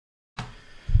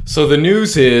So the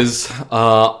news is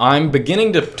I'm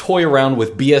beginning to toy around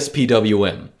with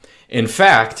bspwm. In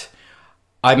fact,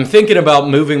 I'm thinking about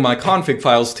moving my config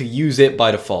files to use it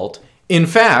by default. In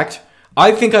fact,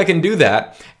 I think I can do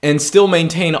that and still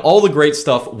maintain all the great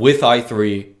stuff with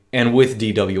i3 and with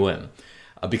DWM.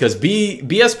 Because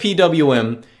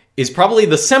bspwm is probably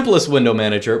the simplest window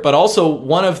manager, but also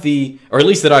one of the, or at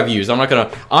least that I've used.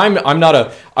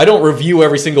 I don't review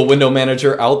every single window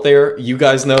manager out there. You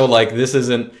guys know, like, this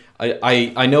isn't,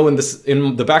 I know in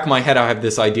the back of my head I have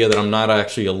this idea that I'm not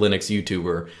actually a Linux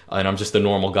YouTuber and I'm just a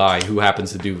normal guy who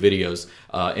happens to do videos,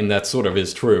 and that sort of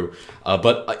is true.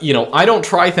 But you know, I don't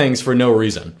try things for no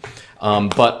reason.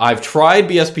 But I've tried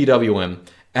bspwm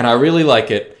and I really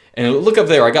like it. And look up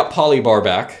there, I got Polybar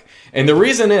back, and the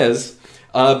reason is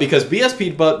because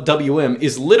bspwm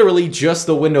is literally just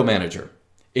the window manager.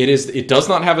 It does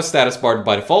not have a status bar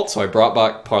by default, so I brought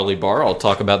back Polybar. I'll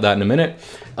talk about that in a minute.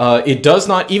 It does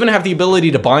not even have the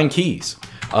ability to bind keys.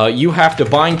 You have to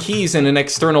bind keys in an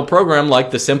external program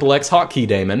like the SimpleX hotkey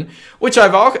daemon, which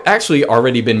I've actually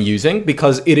already been using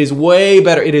because it is way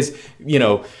better. It is, you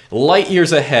know, light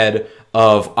years ahead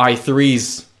of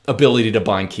i3's ability to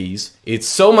bind keys. It's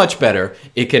so much better.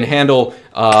 It can handle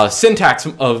syntax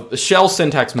of shell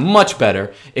syntax much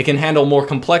better. It can handle more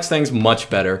complex things much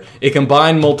better. It can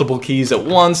bind multiple keys at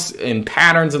once in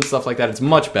patterns and stuff like that. It's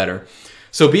much better.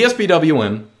 So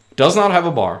bspwm does not have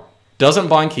a bar, doesn't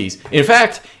bind keys. In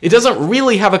fact, it doesn't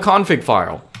really have a config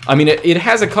file. I mean, it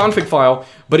has a config file,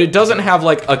 but it doesn't have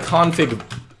like a config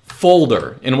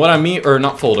folder. And what I mean, or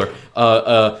not folder,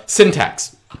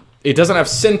 syntax. It doesn't have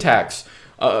syntax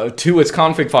to its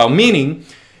config file, meaning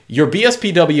your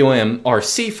bspwm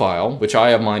RC file, which I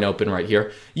have mine open right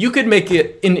here, you could make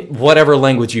it in whatever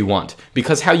language you want,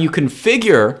 because how you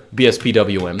configure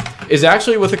bspwm is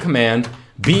actually with a command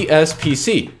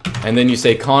bspc, and then you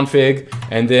say config,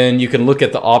 and then you can look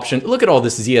at the option. Look at all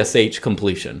this ZSH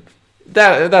completion.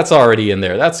 That's already in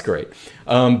there. That's great.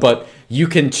 But you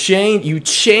can change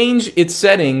its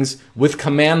settings with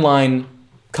command line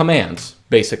commands,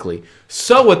 basically.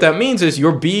 So what that means is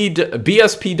your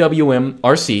bspwm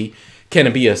RC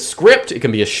can be a script, it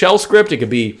can be a shell script, it can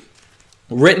be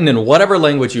written in whatever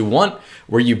language you want,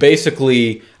 where you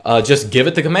basically just give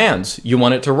it the commands you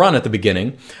want it to run at the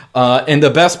beginning. And the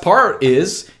best part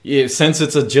is, since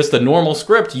it's just a normal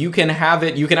script, you can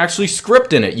actually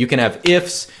script in it. You can have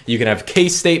ifs, you can have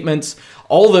case statements.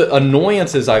 All the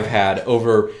annoyances I've had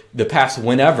over the past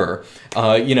whenever,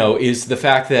 you know, is the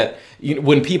fact that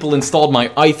when people installed my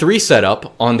i3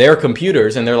 setup on their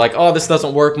computers and they're like, oh, this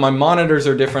doesn't work, my monitors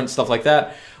are different, stuff like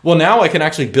that. Well, now I can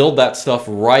actually build that stuff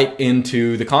right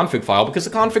into the config file because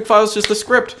the config file is just a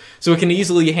script. So it can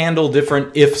easily handle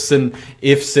different ifs and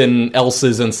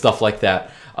elses and stuff like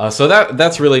that. So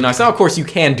that's really nice. Now, of course, you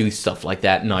can do stuff like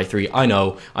that in i3. I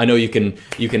know you can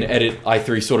edit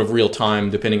i3 sort of real time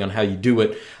depending on how you do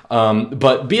it.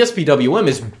 But bspwm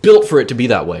is built for it to be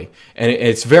that way, and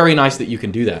it's very nice that you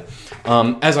can do that.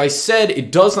 As I said,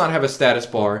 it does not have a status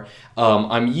bar.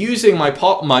 I'm using my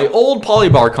old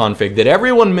Polybar config that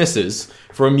everyone misses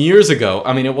from years ago.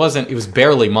 I mean, it was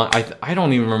barely mine. I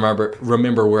don't even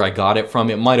remember where I got it from.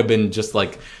 It might have been just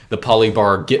like the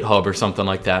Polybar GitHub or something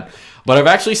like that. But I've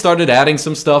actually started adding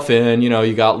some stuff in. You know,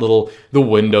 you got the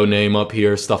window name up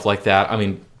here, stuff like that. I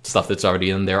mean, stuff that's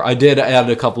already in there. I did add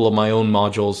a couple of my own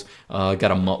modules. Got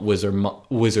a mutt-wizard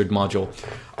module.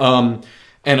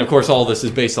 And of course, all this is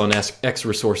based on X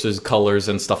resources, colors,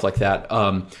 and stuff like that.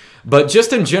 But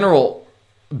just in general,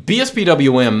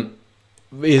 bspwm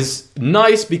is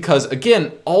nice because,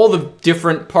 again, all the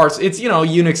different parts, it's, you know,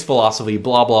 Unix philosophy,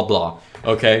 blah, blah, blah,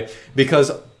 okay?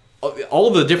 Because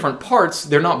all the different parts,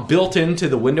 they're not built into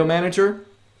the window manager.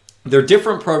 They're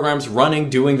different programs running,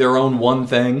 doing their own one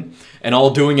thing, and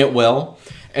all doing it well.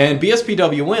 And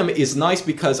bspwm is nice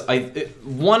because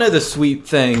one of the sweet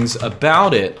things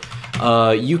about it,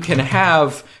 you can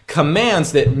have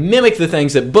commands that mimic the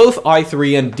things that both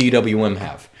i3 and DWM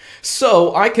have.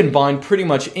 So I can bind pretty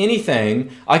much anything.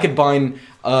 I could bind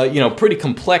you know, pretty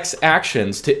complex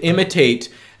actions to imitate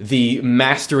the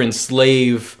master and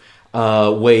slave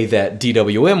way that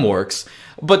DWM works,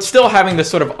 but still having the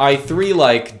sort of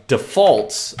i3-like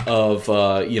defaults of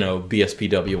you know,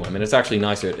 bspwm. And it's actually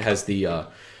nicer. It has the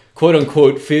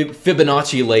quote-unquote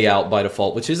Fibonacci layout by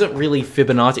default, which isn't really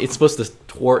Fibonacci. It's supposed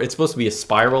to be a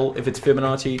spiral if it's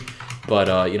Fibonacci,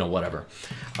 but you know, whatever.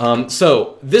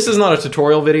 So this is not a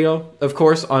tutorial video, of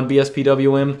course, on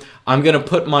bspwm. I'm gonna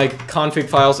put my config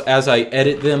files as I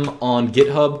edit them on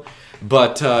GitHub,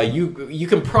 but you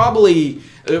can probably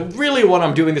really what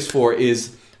I'm doing this for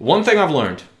is one thing I've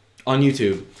learned on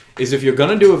YouTube is if you're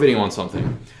going to do a video on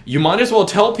something, you might as well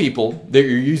tell people that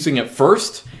you're using it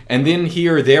first and then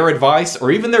hear their advice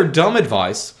or even their dumb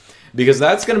advice, because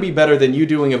that's going to be better than you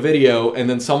doing a video and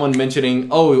then someone mentioning,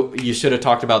 oh, you should have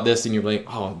talked about this, and you're like,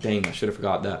 oh, dang, I should have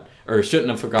forgot that, or shouldn't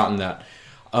have forgotten that.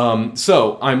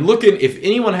 So I'm looking, if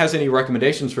anyone has any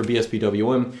recommendations for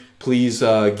bspwm, please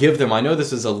give them. I know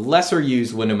this is a lesser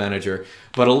used window manager,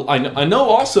 but I know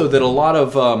also that a lot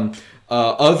of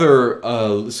other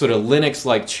sort of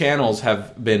Linux-like channels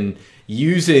have been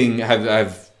using,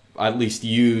 have at least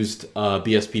used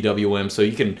bspwm, so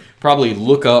you can probably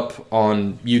look up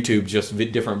on YouTube just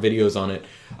different videos on it.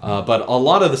 But a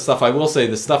lot of the stuff, I will say,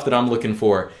 the stuff that I'm looking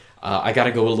for, I got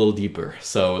to go a little deeper.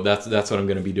 So that's what I'm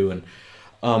going to be doing.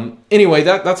 Anyway,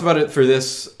 that's about it for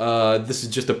this. This is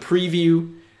just a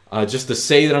preview, just to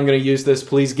say that I'm going to use this.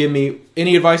 Please give me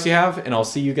any advice you have, and I'll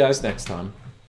see you guys next time.